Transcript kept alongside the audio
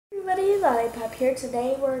everybody, Lollipop here.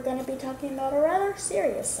 Today we're going to be talking about a rather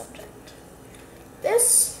serious subject.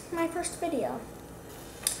 This is my first video.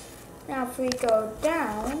 Now if we go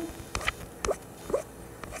down,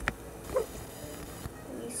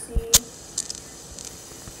 we see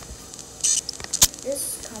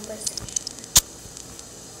this conversation.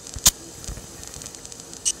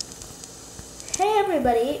 Hey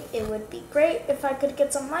everybody, it would be great if I could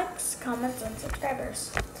get some likes, comments, and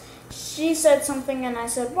subscribers. She said something and I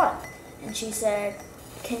said, what? And she said,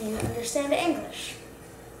 can you understand English?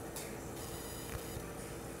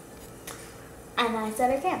 And I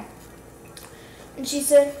said, I can. And she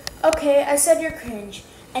said, okay, I said you're cringe.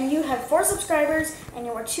 And you have 4 subscribers, and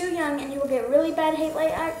you are too young, and you will get really bad hate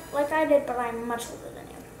like I did, but I'm much older than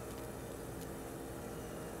you.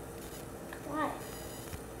 Why?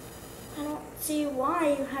 I don't see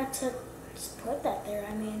why you had to just put that there.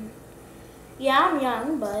 I mean, yeah, I'm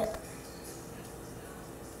young, but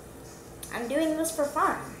I'm doing this for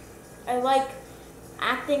fun. I like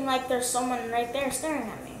acting like there's someone right there staring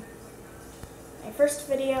at me. My first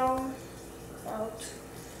video about,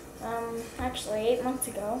 actually 8 months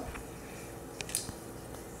ago.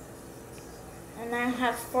 And I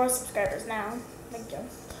have 4 subscribers now. Thank you.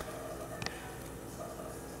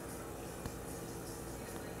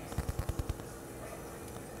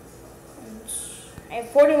 And I have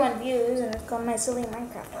 41 views and it's called My Silly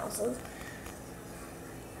Minecraft Houses.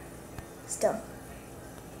 Still.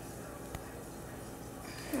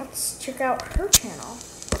 Let's check out her channel.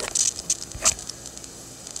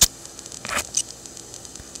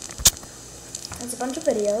 There's a bunch of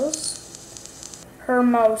videos. Her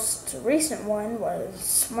most recent one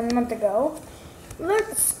was 1 month ago.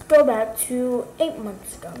 Let's go back to 8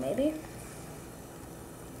 months ago, maybe.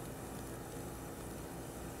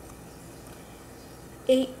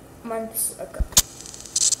 Eight months ago.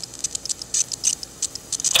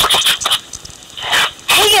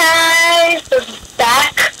 Hey guys, we're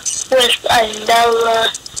back with another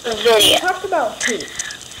video. Talk about who?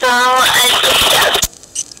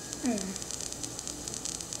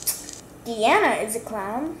 Deanna is a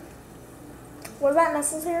clown. Was that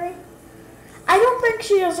necessary? I don't think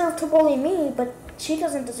she deserved to bully me, but she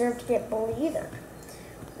doesn't deserve to get bullied either.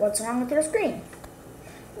 What's wrong with your screen?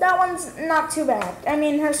 That one's not too bad. I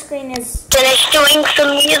mean, her screen is finished doing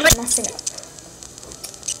some music. Messing up.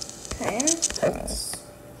 Okay.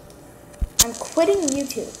 I'm quitting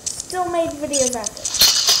YouTube. Still made videos after.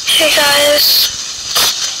 Hey guys,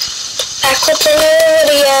 back with the new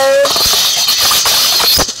videos.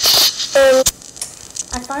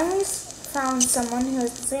 I finally found someone who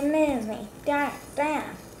has the same name as me.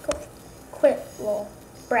 Damn. Quit, lol.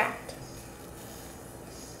 Brat.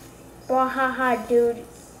 Bwahaha, dude.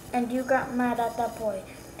 And you got mad at that boy.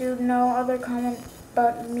 Dude, no other comment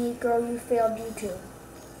but me, girl, you failed YouTube.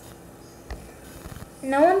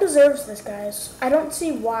 No one deserves this, guys. I don't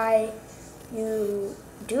see why you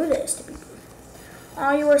do this to people.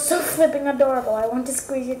 Oh, you are so flipping adorable. I want to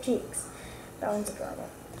squeeze your cheeks. That one's adorable.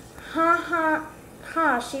 Ha ha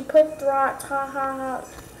ha. She put throat. Ha ha ha.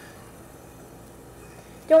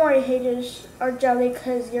 Don't worry, haters are jelly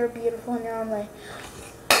because you're beautiful in your own way.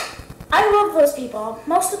 I love those people.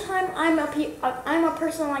 Most of the time, I'm a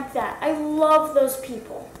person like that. I love those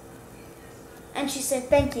people. And she said,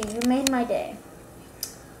 thank you. You made my day.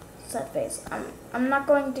 Sad face. I'm not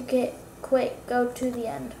going to quit. Go to the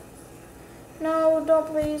end. No, don't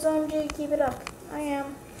please. OMG, keep it up. I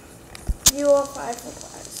am. You are 5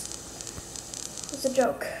 replies. It's a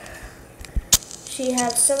joke. She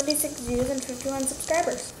has 76 views and 51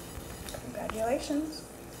 subscribers. Congratulations.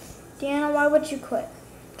 Deanna, why would you quit?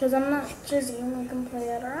 Because I'm not Jizzy and we can play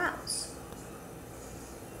at our house.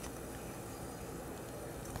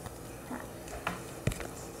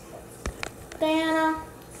 Diana,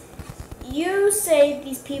 you say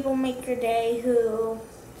these people make your day who,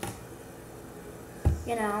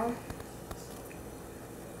 you know.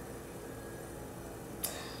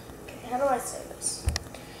 Okay, how do I say this?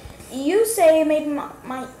 You say you made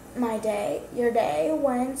my day, your day,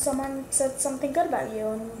 when someone said something good about you.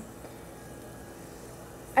 And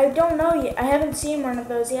I don't know yet. I haven't seen one of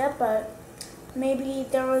those yet, but maybe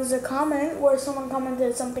there was a comment where someone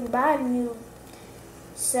commented something bad and you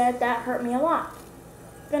said that hurt me a lot.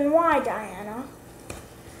 Then why, Diana,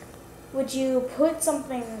 would you put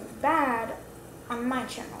something bad on my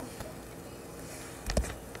channel?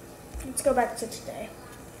 Let's go back to today.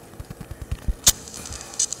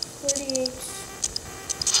 48.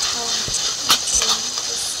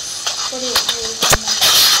 48 views on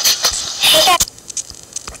that.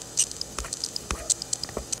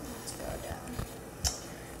 Let's go down.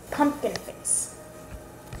 Pumpkin face.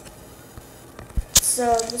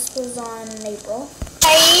 So this this was on April.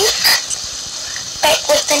 Guys, back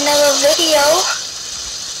with another video.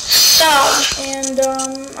 So, And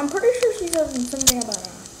I'm pretty sure she said something about it.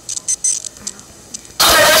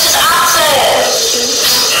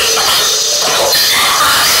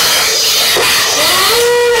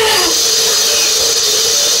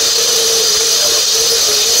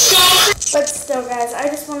 But still, guys, I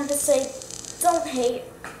just wanted to say, don't hate.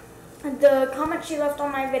 The comment she left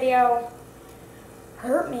on my video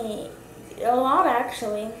hurt me a lot,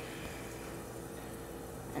 actually.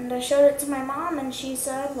 And I showed it to my mom, and she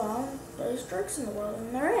said, well, there's jerks in the world,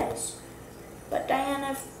 and there is. But Diane,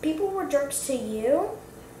 if people were jerks to you,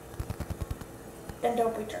 then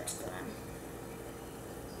don't be jerks to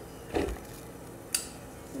them.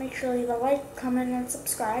 Make sure to leave a like, comment, and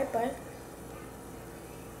subscribe, but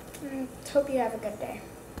hope you have a good day.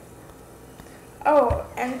 Oh,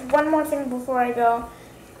 and one more thing before I go.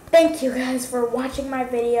 Thank you guys for watching my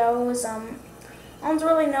videos. I don't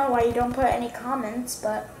really know why you don't put any comments,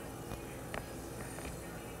 but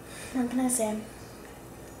what can I say?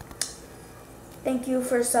 Thank you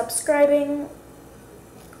for subscribing.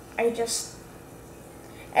 Every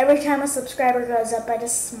time a subscriber goes up, I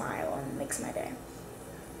just smile and it makes my day.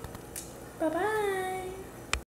 Bye-bye.